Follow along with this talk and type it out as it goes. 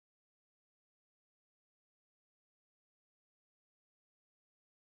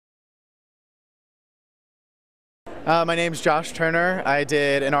My name's Josh Turner. I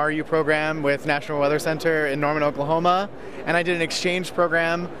did an RU program with National Weather Center in Norman, Oklahoma, and I did an exchange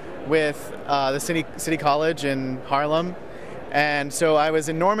program with the City College in Harlem. And so I was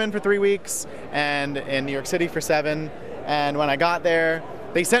in Norman for 3 weeks and in New York City for 7. And when I got there,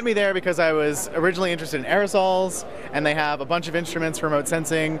 they sent me there because I was originally interested in aerosols, and they have a bunch of instruments for remote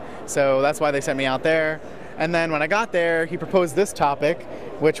sensing, so that's why they sent me out there. And then when I got there, he proposed this topic,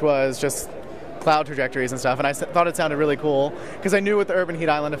 which was just cloud trajectories and stuff, and I thought it sounded really cool because I knew what the urban heat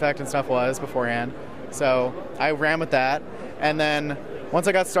island effect and stuff was beforehand. So I ran with that, and then once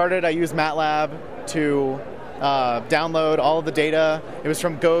I got started, I used MATLAB to download all of the data. It was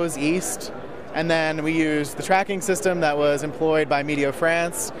from GOES East, and then we used the tracking system that was employed by Meteo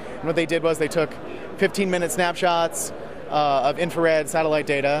France. And what they did was they took 15-minute snapshots of infrared satellite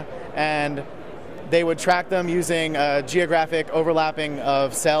data, and they would track them using a geographic overlapping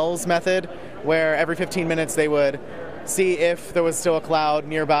of cells method, where every 15 minutes they would see if there was still a cloud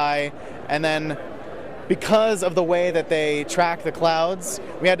nearby. And then because of the way that they track the clouds,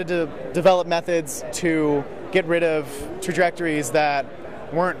 we had to develop methods to get rid of trajectories that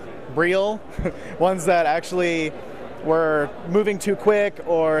weren't real, ones that actually were moving too quick,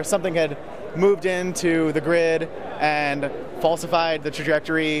 or something had moved into the grid and falsified the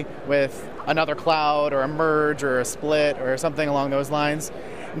trajectory with another cloud or a merge or a split or something along those lines.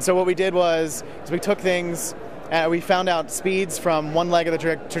 And so what we did was we took things, we found out speeds from one leg of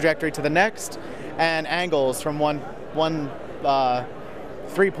the trajectory to the next, and angles from one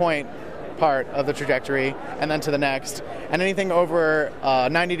 3-point part of the trajectory and then to the next. And anything over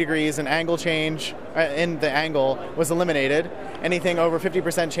 90 degrees in angle change in the angle was eliminated. Anything over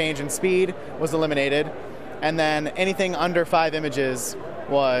 50% change in speed was eliminated. And then anything under 5 images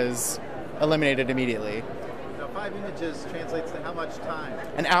was eliminated immediately. Now 5 images translates to how much time?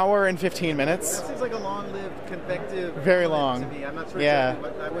 An hour and 15 minutes. That seems like a long-lived convective Very long. To me. I'm not sure exactly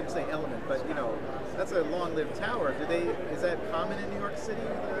what, I wouldn't say element, but that's a long-lived tower. Is that common in New York City,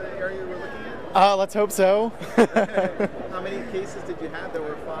 the area we're looking at? Let's hope so. How many cases did you have? There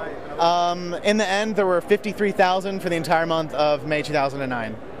were 5. In the end, there were 53,000 for the entire month of May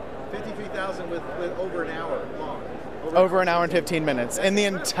 2009. 53,000 with over an hour long. Over an hour and 15 minutes in the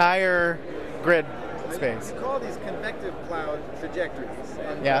entire grid space. You call these convective cloud trajectories.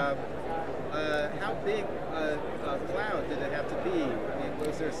 And, yeah. How big a cloud did it have to be? I mean,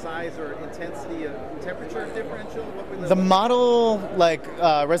 was there size or intensity of temperature differential? What were the model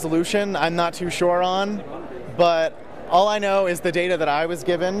resolution, I'm not too sure on, but all I know is the data that I was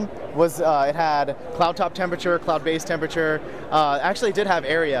given was it had cloud top temperature, cloud base temperature. Actually, it did have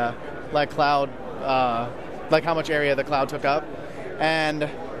area, like cloud, like how much area the cloud took up. And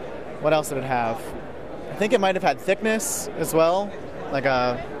what else did it have? I think it might have had thickness as well, like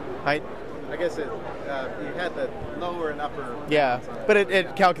a height. I guess you had the lower and upper. Yeah, but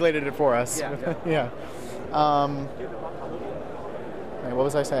it calculated it for us. Yeah. Yeah. Wait, what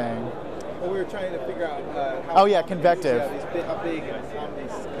was I saying? Well, we were trying to figure out how. Oh yeah, convective. How big and how many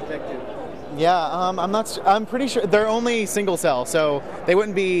convective. Yeah, I'm pretty sure they're only single cell, so they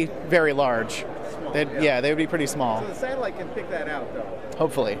wouldn't be very large. Small, they would be pretty small. So the satellite can pick that out, though.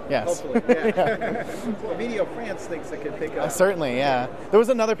 Hopefully, yes. Hopefully, yeah. Well, Meteo France thinks it can pick up. Certainly, yeah. There was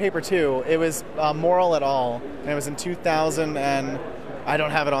another paper too. It was Moral et al. And it was in 2000, and I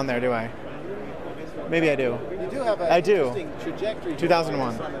don't have it on there, do I? Maybe I do. You do have an interesting trajectory.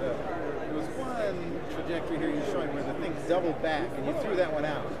 2001. There was one trajectory here you're showing where the thing doubled back, and you threw that one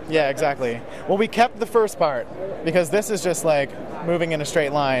out. Yeah, exactly. Well, we kept the first part because this is just like moving in a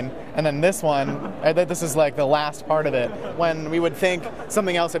straight line, and then this one, this is like the last part of it, when we would think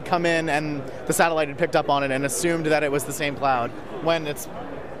something else had come in and the satellite had picked up on it and assumed that it was the same cloud, when it's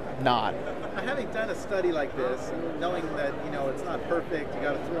not. Now, having done a study like this, and knowing that it's not perfect, you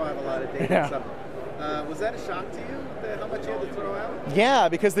got to throw out a lot of data and stuff. Was that a shock to you, how much you had to throw out? Yeah,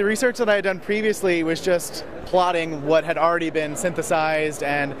 because the research that I had done previously was just plotting what had already been synthesized,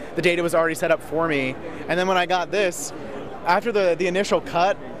 and the data was already set up for me. And then when I got this, after the initial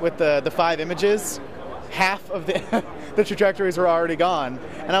cut with the 5 images, half of the trajectories were already gone.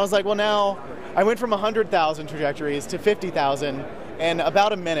 And I was like, well, now I went from 100,000 trajectories to 50,000 in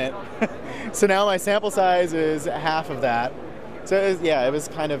about a minute. So now my sample size is half of that. So it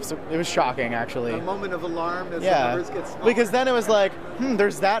was shocking, actually. A moment of alarm as the numbers get smaller. Because then it was like,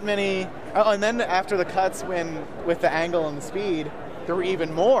 there's that many. Oh, and then after the cuts, with the angle and the speed, there were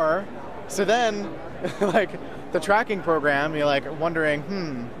even more. So then, like the tracking program, you're like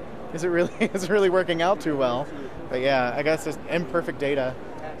wondering, is it really working out too well? But yeah, I guess it's imperfect data.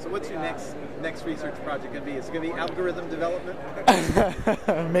 So what's your next research project going to be? Is it going to be algorithm development?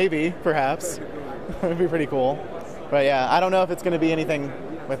 Maybe, perhaps. It'd be pretty cool. But yeah, I don't know if it's going to be anything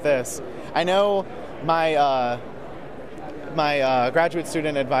with this. I know my my graduate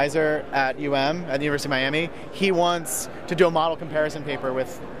student advisor at at the University of Miami, he wants to do a model comparison paper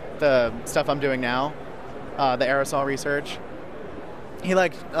with the stuff I'm doing now, the aerosol research. He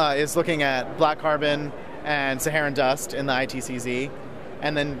is looking at black carbon and Saharan dust in the ITCZ,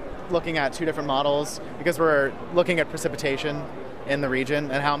 and then looking at two different models because we're looking at precipitation in the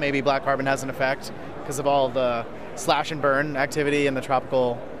region and how maybe black carbon has an effect because of all of the slash and burn activity in the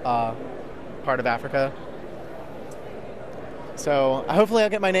tropical part of Africa. So hopefully I'll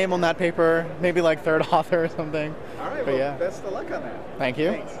get my name on that paper, maybe like third author or something. All right, but well, yeah. best of luck on that. Thank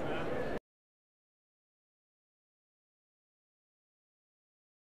you. Thanks.